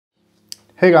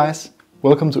Hey guys,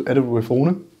 welcome to Edit with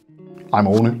Rune. I'm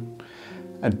Rune,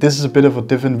 and this is a bit of a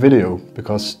different video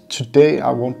because today I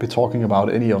won't be talking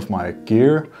about any of my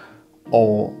gear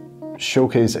or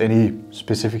showcase any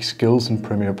specific skills in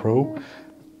Premiere Pro.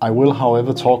 I will,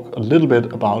 however, talk a little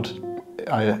bit about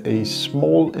a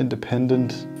small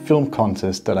independent film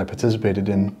contest that I participated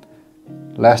in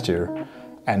last year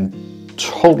and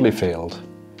totally failed.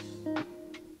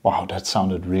 Wow, that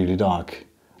sounded really dark.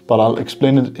 But I'll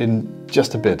explain it in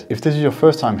just a bit. If this is your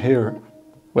first time here,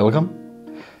 welcome.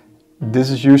 This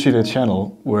is usually a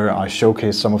channel where I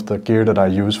showcase some of the gear that I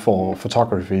use for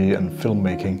photography and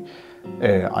filmmaking.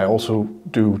 I also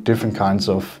do different kinds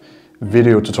of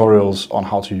video tutorials on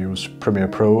how to use Premiere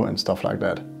Pro and stuff like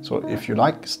that. So if you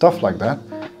like stuff like that,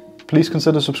 please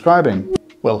consider subscribing.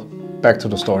 Well, back to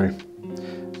the story.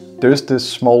 There is this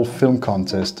small film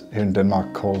contest here in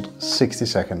Denmark called 60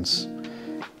 Seconds.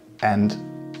 And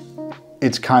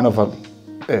it's kind of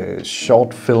a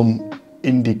short film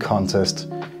indie contest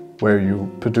where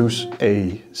you produce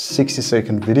a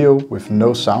 60-second video with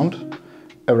no sound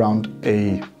around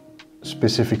a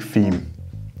specific theme.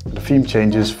 The theme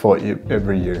changes for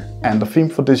every year. And the theme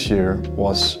for this year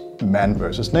was man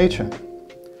versus nature.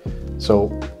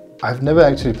 So I've never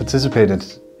actually participated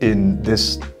in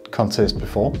this contest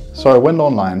before. So I went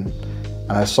online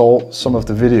and I saw some of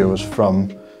the videos from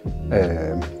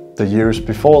the years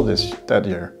before that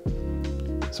year.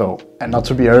 So, and not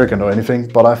to be arrogant or anything,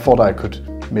 but I thought I could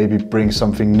maybe bring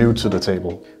something new to the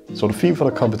table. So the theme for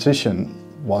the competition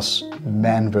was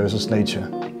man versus nature.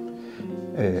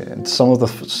 And some of the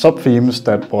sub-themes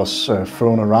that was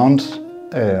thrown around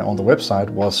on the website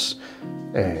was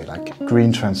like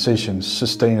green transition,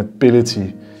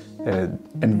 sustainability,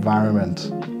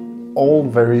 environment, all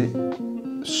very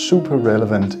super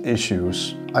relevant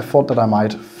issues. I thought that I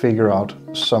might figure out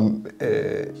some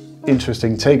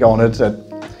interesting take on it that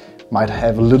might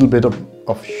have a little bit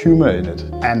of humor in it.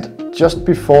 And just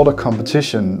before the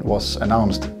competition was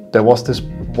announced, there was this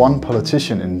one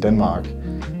politician in Denmark,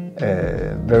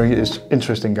 very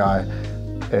interesting guy,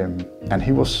 and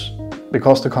he was,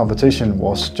 because the competition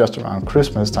was just around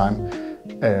Christmas time,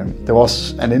 there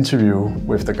was an interview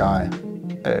with the guy,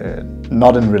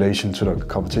 not in relation to the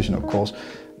competition of course,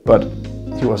 but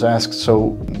he was asked,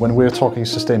 so when we're talking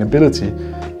sustainability,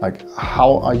 like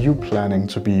how are you planning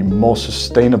to be more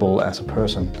sustainable as a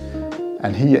person?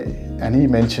 And he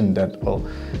mentioned that, well,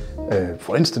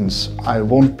 for instance, I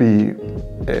won't be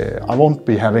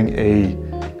having a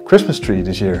Christmas tree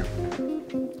this year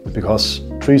because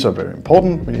trees are very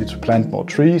important. We need to plant more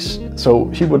trees. So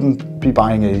he wouldn't be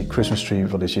buying a Christmas tree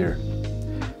for this year.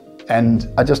 And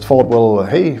I just thought, well,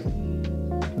 hey,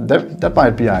 that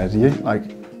might be an idea.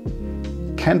 Like,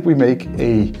 can't we make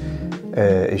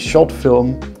a short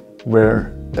film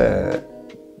where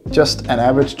just an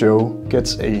average Joe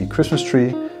gets a Christmas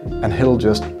tree and he'll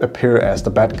just appear as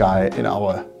the bad guy in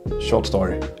our short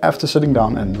story? After sitting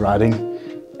down and writing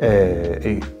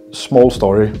a small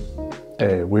story,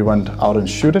 we went out and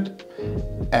shoot it.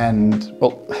 And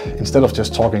well, instead of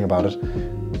just talking about it,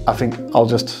 I think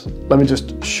let me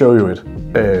just show you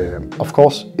it. Of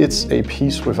course, it's a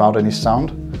piece without any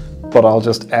sound, but I'll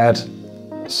just add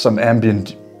some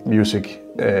ambient music.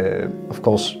 Of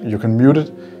course, you can mute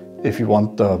it if you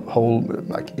want the whole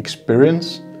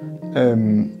experience.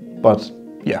 But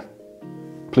yeah,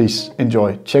 please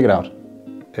enjoy, check it out.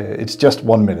 It's just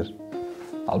 1 minute.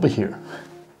 I'll be here.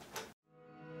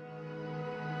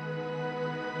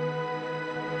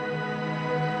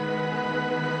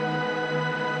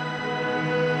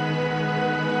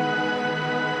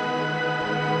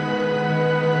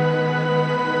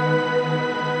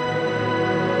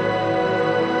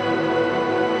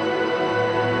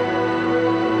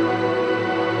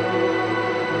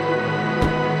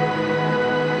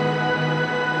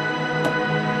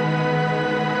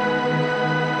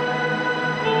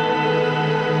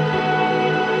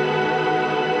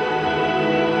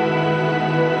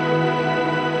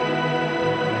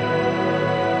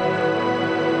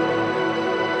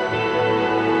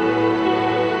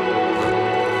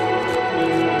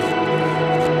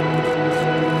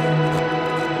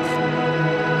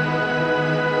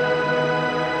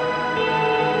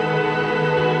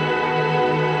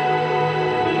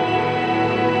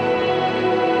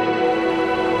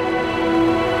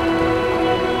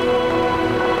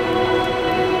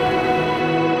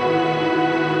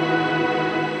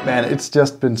 Man, it's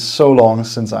just been so long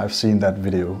since I've seen that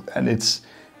video, and it's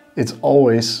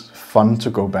always fun to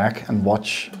go back and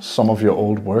watch some of your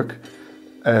old work.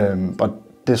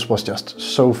 But this was just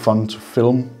so fun to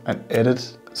film and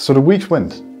edit. So the weeks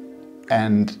went,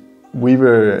 and we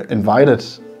were invited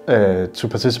to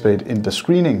participate in the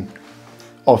screening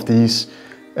of these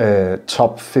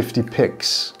top 50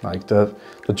 picks. Like the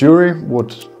jury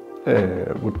would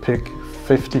pick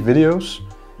 50 videos,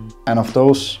 and of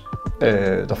those,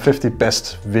 the 50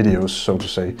 best videos, so to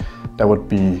say, that would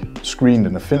be screened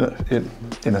in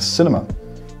a cinema.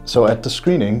 So at the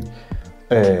screening,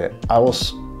 I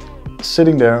was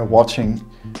sitting there watching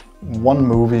one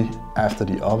movie after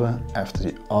the other, after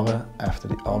the other, after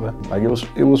the other. Like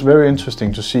it was very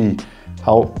interesting to see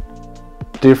how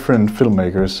different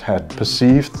filmmakers had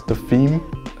perceived the theme,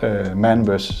 man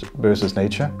versus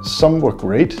nature. Some were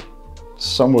great,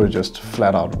 some were just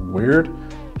flat out weird,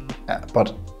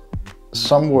 but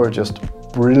some were just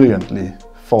brilliantly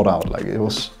thought out. Like it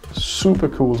was super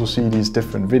cool to see these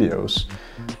different videos.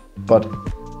 But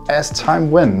as time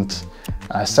went,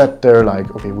 I sat there like,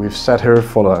 okay, we've sat here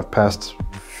for the past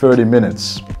 30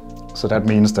 minutes. So that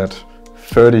means that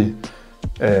 30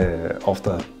 of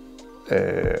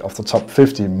the top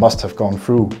 50 must have gone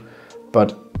through.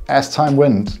 But as time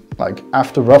went, like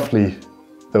after roughly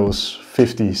those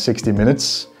 50-60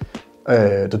 minutes,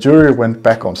 the jury went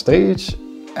back on stage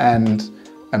and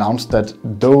announced that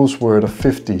those were the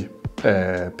 50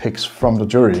 picks from the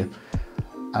jury.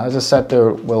 And I just sat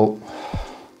there, well,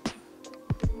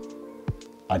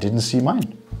 I didn't see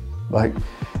mine. Like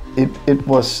it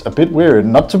was a bit weird,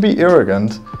 not to be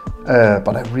arrogant,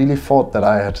 but I really thought that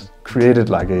I had created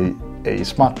like a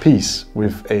smart piece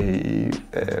with a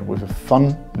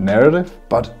fun narrative,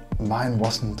 but mine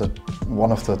wasn't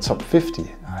one of the top 50.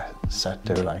 I sat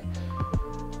there like,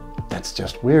 that's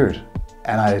just weird.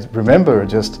 And I remember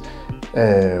just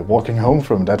walking home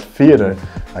from that theater,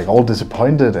 like all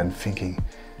disappointed and thinking,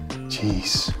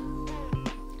 geez,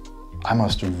 I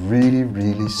must really,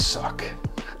 really suck.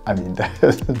 I mean,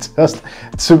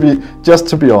 just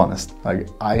to be honest, like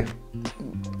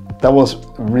that was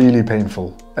really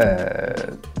painful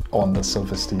on the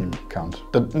self-esteem count.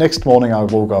 The next morning I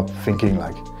woke up thinking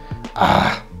like,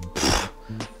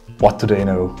 what do they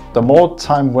know? The more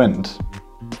time went,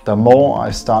 the more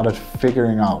I started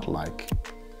figuring out like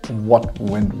what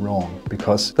went wrong.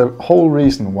 Because the whole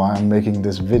reason why I'm making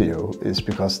this video is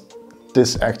because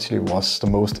this actually was the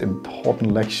most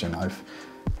important lesson I've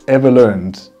ever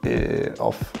learned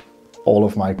of all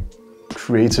of my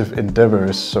creative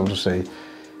endeavors, so to say,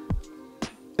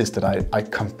 is that I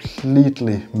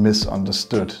completely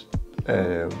misunderstood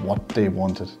what they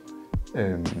wanted.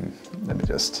 Let me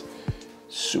just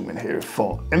zoom in here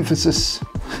for emphasis.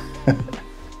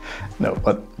 No,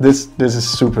 but this is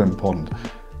super important.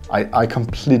 I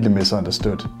completely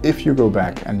misunderstood. If you go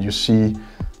back and you see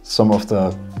some of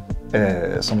the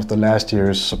last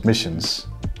year's submissions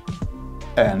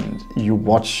and you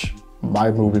watch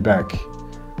my movie back,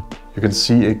 you can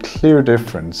see a clear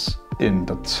difference in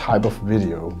the type of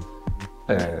video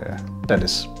that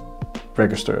is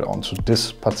registered onto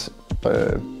this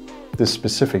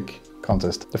specific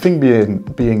contest. The thing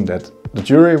being that the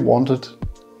jury wanted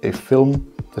a film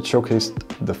that showcased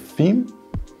the theme,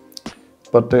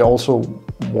 but they also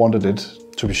wanted it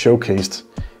to be showcased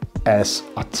as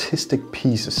artistic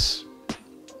pieces.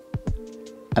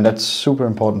 And that's super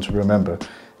important to remember.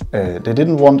 They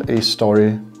didn't want a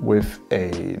story with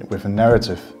a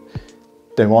narrative.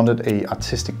 They wanted an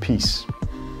artistic piece.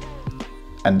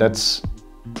 And that's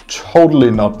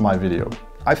totally not my video.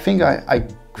 I think I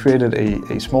created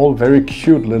a small, very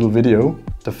cute little video.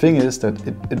 The thing is that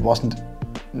it was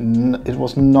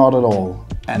not at all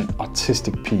an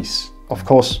artistic piece. Of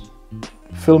course,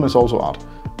 film is also art,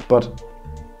 but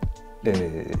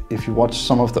if you watch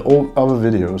some of the other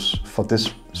videos for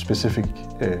this specific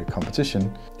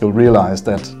competition, you'll realize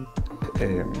that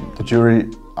the jury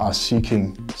are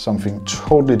seeking something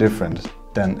totally different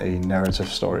than a narrative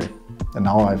story. And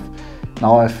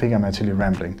now I think I'm actually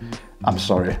rambling. I'm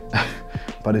sorry,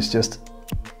 but it's just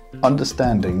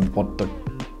understanding what the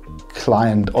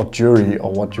client or jury,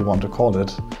 or what you want to call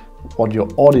it, what your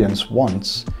audience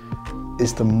wants,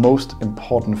 is the most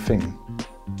important thing.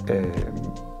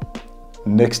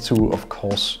 Next to, of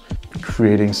course,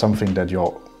 creating something that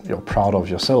you're proud of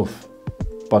yourself,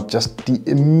 but just the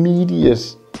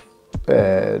immediate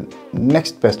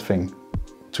next best thing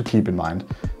to keep in mind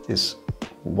is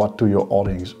what do your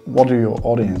audience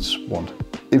want?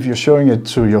 If you're showing it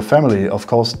to your family, of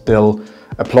course they'll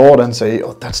applaud and say,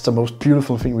 oh, that's the most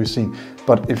beautiful thing we've seen.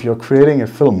 But if you're creating a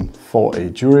film for a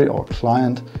jury or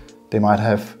client, they might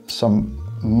have some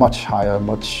much higher,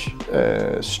 much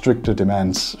stricter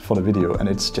demands for the video. And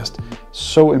it's just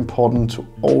so important to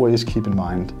always keep in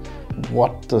mind,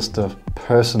 what does the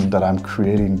person that I'm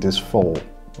creating this for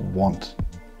want?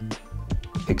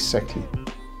 Exactly.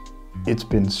 It's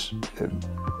been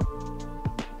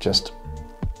just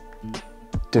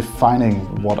defining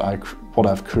what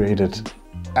I've created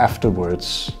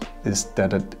afterwards is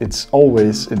that it's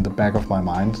always in the back of my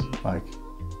mind, like,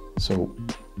 so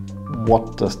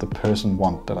what does the person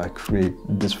want that I create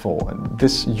this for? And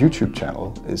this YouTube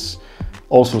channel is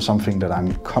also something that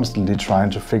I'm constantly trying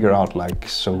to figure out, like,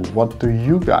 so what do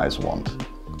you guys want?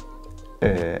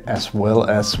 As well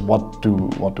as what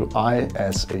do I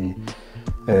as a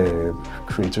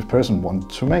creative person want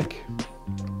to make?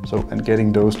 So, and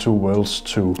getting those two worlds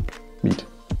to meet.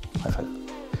 High five.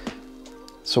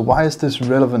 So why is this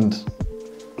relevant?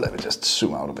 Let me just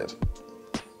zoom out a bit.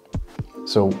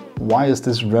 So why is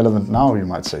this relevant now, you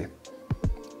might say?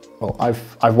 Well,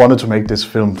 I've wanted to make this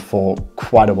film for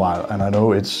quite a while, and I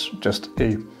know it's just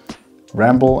a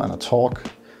ramble and a talk,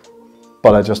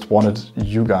 but I just wanted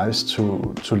you guys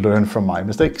to learn from my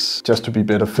mistakes, just to be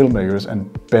better filmmakers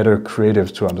and better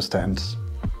creatives to understand,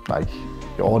 like,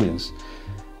 your audience,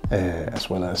 as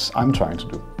well as I'm trying to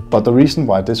do. But the reason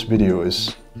why this video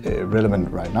is relevant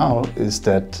right now is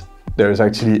that there is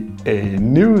actually a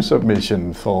new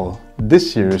submission for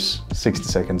this year's 60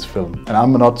 seconds film. And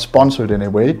I'm not sponsored in a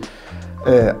way.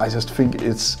 I just think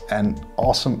it's an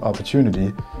awesome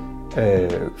opportunity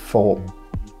for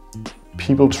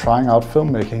people trying out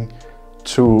filmmaking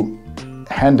to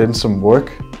hand in some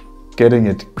work, getting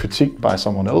it critiqued by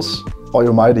someone else, or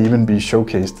you might even be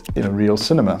showcased in a real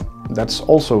cinema. That's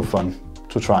also fun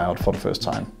to try out for the first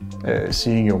time.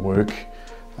 Seeing your work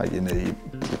like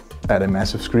at a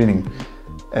massive screening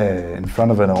in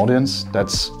front of an audience,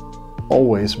 that's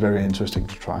always very interesting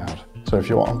to try out. So if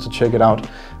you want to check it out,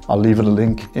 I'll leave a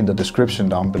link in the description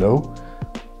down below.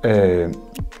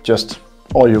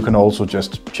 Or you can also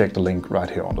just check the link right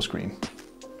here on the screen.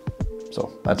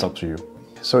 So that's up to you.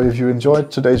 So if you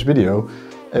enjoyed today's video,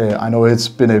 I know it's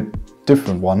been a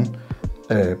different one,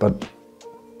 but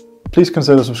please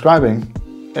consider subscribing.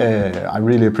 I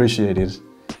really appreciate it.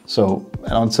 So,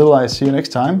 and until I see you next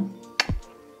time,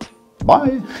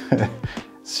 bye.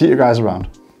 See you guys around.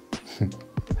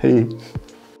 Hey.